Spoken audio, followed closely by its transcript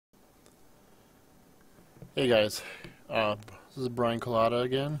Hey guys, this is Brian Culotta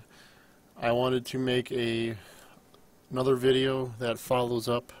again. I wanted to make another video that follows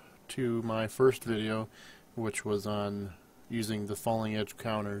up to my first video, which was on using the falling edge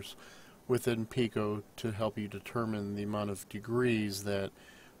counters within Pico to help you determine the amount of degrees that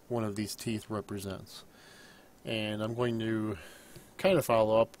one of these teeth represents. And I'm going to kind of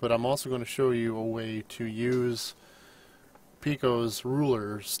follow up, but I'm also going to show you a way to use Pico's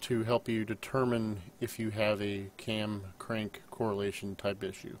rulers to help you determine if you have a cam crank correlation type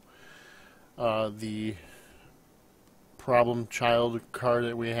issue. The problem child car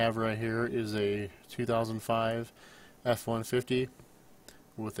that we have right here is a 2005 F-150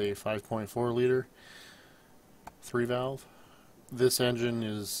 with a 5.4 liter 3-valve. This engine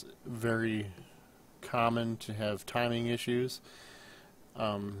is very common to have timing issues.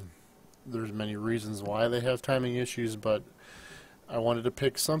 There's many reasons why they have timing issues, but I wanted to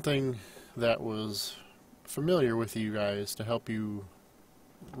pick something that was familiar with you guys to help you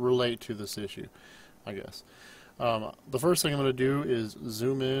relate to this issue, I guess. The first thing I'm going to do is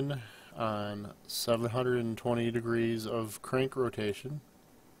zoom in on 720 degrees of crank rotation.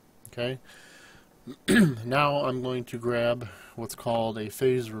 Okay. Now I'm going to grab what's called a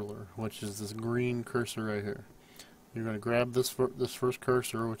phase ruler, which is this green cursor right here. You're going to grab this first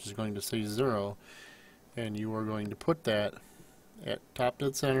cursor, which is going to say 0, and you are going to put that at top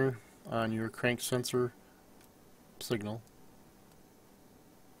dead center on your crank sensor signal.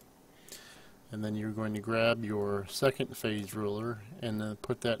 And then you're going to grab your second phase ruler and then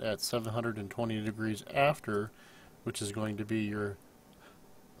put that at 720 degrees after, which is going to be your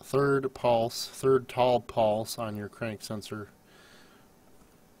third tall pulse on your crank sensor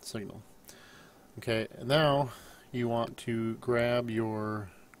signal. Okay, and now you want to grab your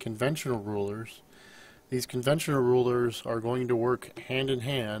conventional rulers. These conventional rulers are going to work hand in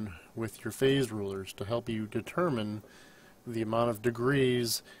hand with your phase rulers to help you determine the amount of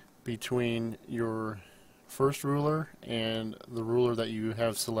degrees between your first ruler and the ruler that you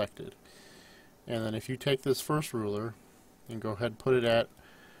have selected. And then if you take this first ruler and go ahead and put it at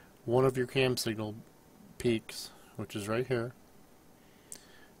one of your cam signal peaks, which is right here,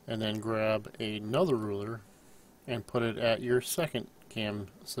 and then grab another ruler and put it at your second cam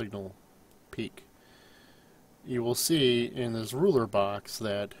signal peak, you will see in this ruler box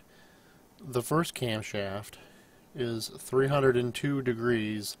that the first camshaft is 302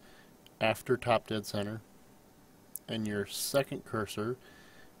 degrees after top dead center, and your second cursor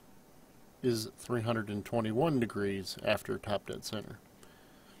is 321 degrees after top dead center.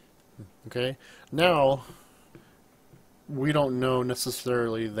 Okay, now we don't know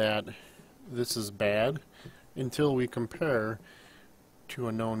necessarily that this is bad until we compare to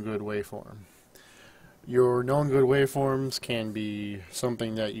a known good waveform. Your known good waveforms can be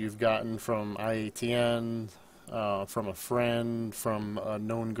something that you've gotten from IATN, from a friend, from a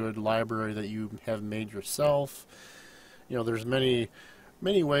known good library that you have made yourself. You know, there's many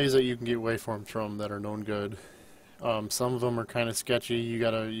ways that you can get waveforms from that are known good. Some of them are kind of sketchy. You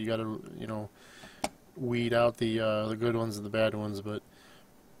gotta you know, weed out the good ones and the bad ones. But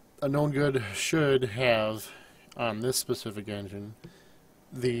a known good should have, on this specific engine,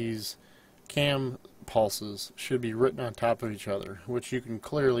 these cam pulses should be written on top of each other, which you can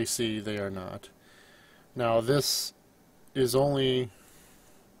clearly see they are not. Now this is only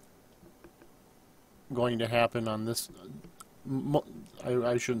going to happen on this,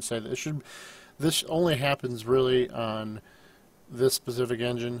 I shouldn't say that. This only happens really on this specific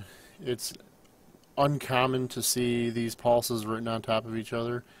engine. It's uncommon to see these pulses written on top of each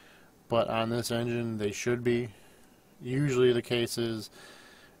other, but on this engine they should be. Usually the case is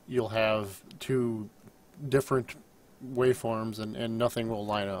you'll have two different waveforms and nothing will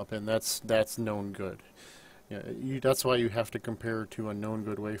line up, and that's known good. Yeah, that's why you have to compare to a known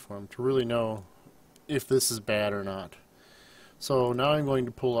good waveform to really know if this is bad or not. So now I'm going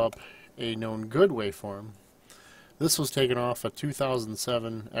to pull up a known good waveform. This was taken off a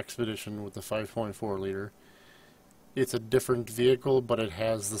 2007 Expedition with the 5.4 liter. It's a different vehicle, but it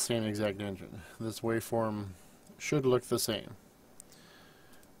has the same exact engine. This waveform should look the same.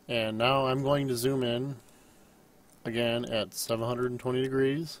 And now I'm going to zoom in again at 720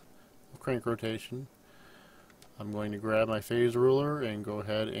 degrees of crank rotation. I'm going to grab my phase ruler and go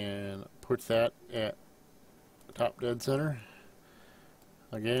ahead and put that at top dead center.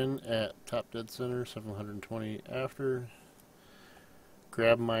 Again at top dead center, 720 after.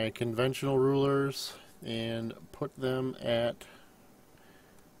 Grab my conventional rulers and put them at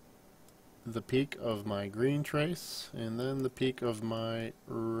the peak of my green trace and then the peak of my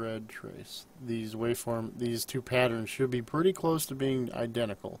red trace. These two patterns should be pretty close to being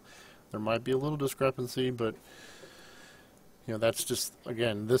identical. There might be a little discrepancy, but you know, that's just,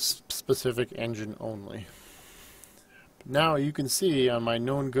 again, this specific engine only. Now you can see on my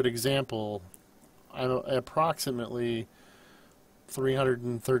known good example, I'm approximately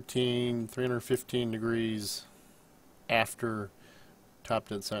 313, 315 degrees after top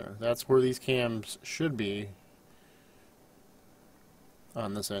dead center. That's where these cams should be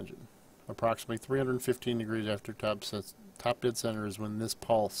on this engine. Approximately 315 degrees after top dead center is when this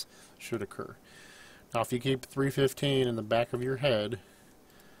pulse should occur. Now if you keep 315 in the back of your head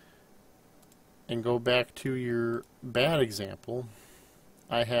and go back to your bad example,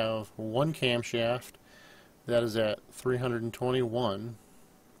 I have one camshaft that is at 321,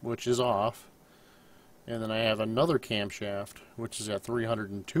 which is off, and then I have another camshaft which is at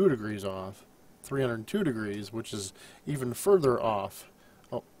 302 degrees off, 302 degrees, which is even further off.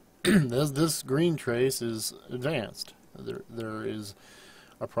 Oh, this green trace is advanced. There is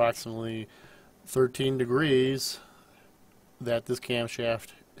approximately 13 degrees that this camshaft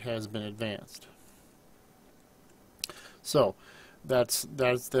has been advanced. So that's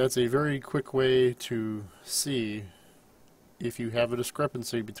a very quick way to see if you have a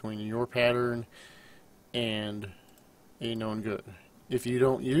discrepancy between your pattern and a known good. If you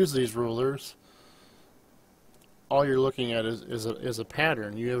don't use these rulers, all you're looking at is a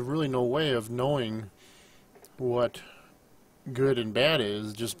pattern. You have really no way of knowing what good and bad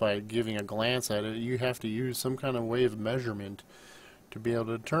is just by giving a glance at it. You have to use some kind of way of measurement to be able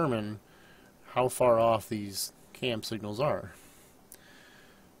to determine how far off these cam signals are.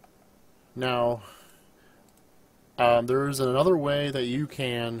 Now, there is another way that you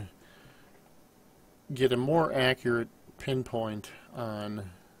can get a more accurate pinpoint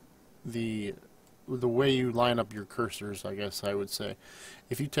on the way you line up your cursors, I guess I would say.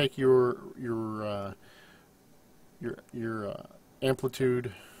 If you take your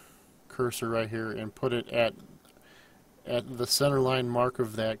amplitude cursor right here and put it at the center line mark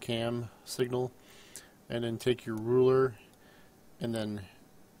of that cam signal, and then take your ruler and then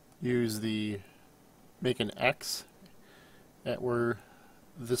make an X at where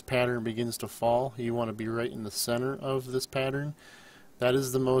this pattern begins to fall. You want to be right in the center of this pattern. That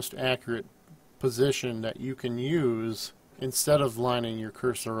is the most accurate position that you can use instead of lining your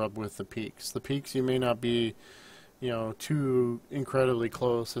cursor up with the peaks. The peaks you may not be, you know, too incredibly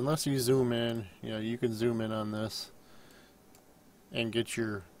close unless you zoom in. You know, you can zoom in on this and get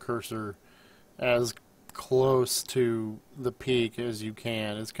your cursor as close to the peak as you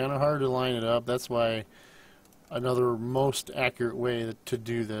can. It's kind of hard to line it up. That's why another most accurate way to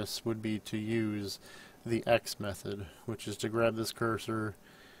do this would be to use the X method, which is to grab this cursor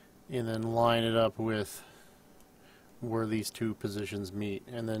and then line it up with where these two positions meet,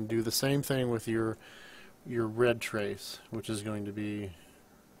 and then do the same thing with your red trace, which is going to be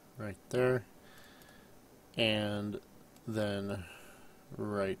right there and then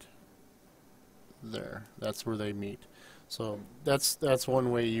right there. That's where they meet. So that's one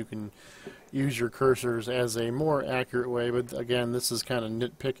way you can use your cursors as a more accurate way, but again, this is kind of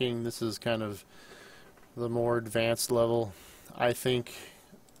nitpicking. This is kind of the more advanced level. I think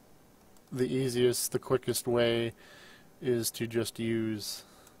the easiest, the quickest way is to just use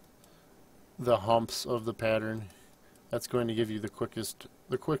the humps of the pattern. That's going to give you the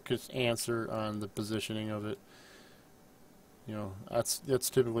quickest answer on the positioning of it. You know, that's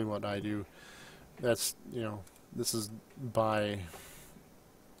typically what I do. That's, you know, this is by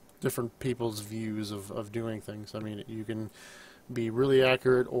different people's views of doing things. I mean, you can be really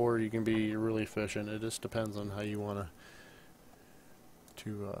accurate or you can be really efficient. It just depends on how you want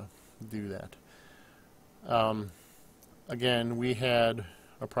to do that. Again, we had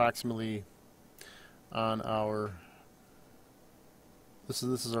approximately on our this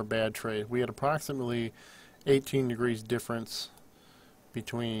is our bad tray. We had approximately 18 degrees difference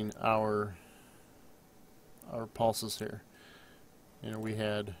between our pulses here. You know, we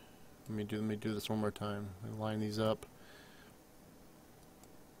had, let me do this one more time. Line these up.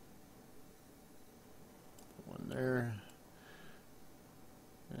 One there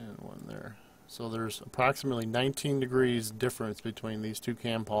and one there. So there's approximately 19 degrees difference between these two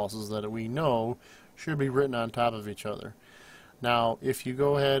cam pulses that we know should be written on top of each other. Now, if you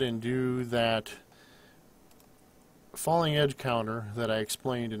go ahead and do that falling edge counter that I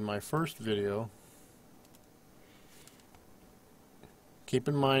explained in my first video, keep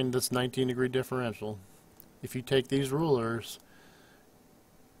in mind this 19 degree differential. If you take these rulers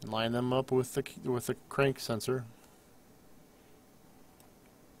and line them up with the crank sensor,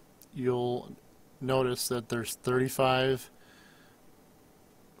 you'll notice that there's 35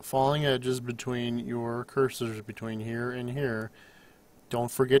 falling edges between your cursors between here and here, don't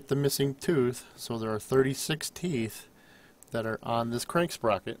forget the missing tooth. So there are 36 teeth that are on this crank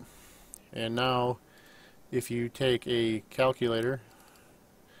sprocket. And now if you take a calculator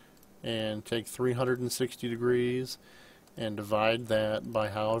and take 360 degrees and divide that by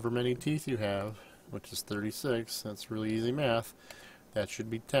however many teeth you have, which is 36, that's really easy math, that should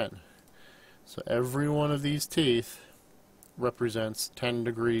be 10. So every one of these teeth represents 10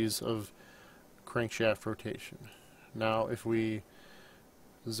 degrees of crankshaft rotation. Now if we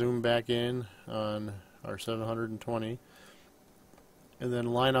zoom back in on our 720 and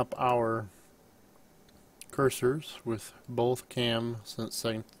then line up our cursors with both cam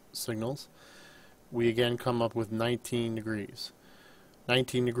signals, we again come up with 19 degrees.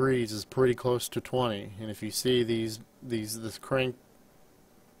 19 degrees is pretty close to 20, and if you see this crank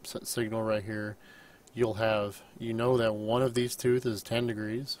signal right here, you'll have, you know that one of these tooth is 10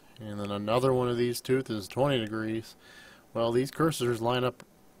 degrees and then another one of these tooth is 20 degrees. Well, these cursors line up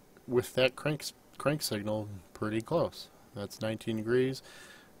with that crank signal pretty close. That's 19 degrees,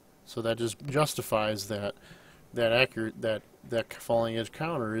 so that just justifies that falling edge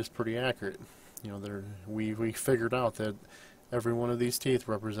counter is pretty accurate. You know, we figured out that every one of these teeth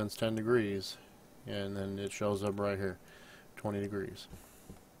represents 10 degrees, and then it shows up right here, 20 degrees.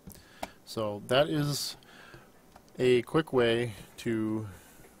 So that is a quick way to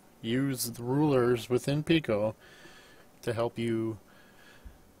use the rulers within Pico to help you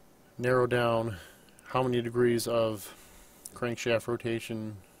narrow down how many degrees of crankshaft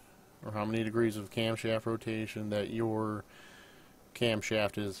rotation or how many degrees of camshaft rotation that your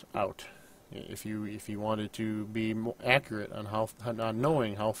camshaft is out. If you wanted to be more accurate on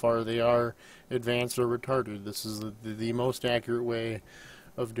knowing how far they are advanced or retarded, this is the most accurate way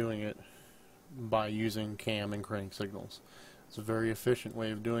of doing it, by using cam and crank signals. It's a very efficient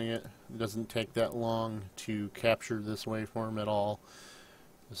way of doing it. It doesn't take that long to capture this waveform at all.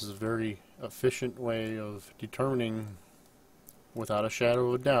 This is a very efficient way of determining without a shadow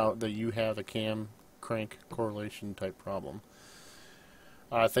of a doubt that you have a cam crank correlation type problem.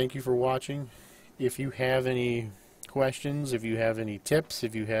 Thank you for watching. If you have any questions, if you have any tips,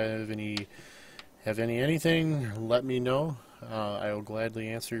 if you have anything, let me know. I will gladly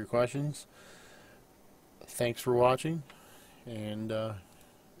answer your questions. Thanks for watching, and have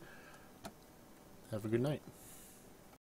a good night.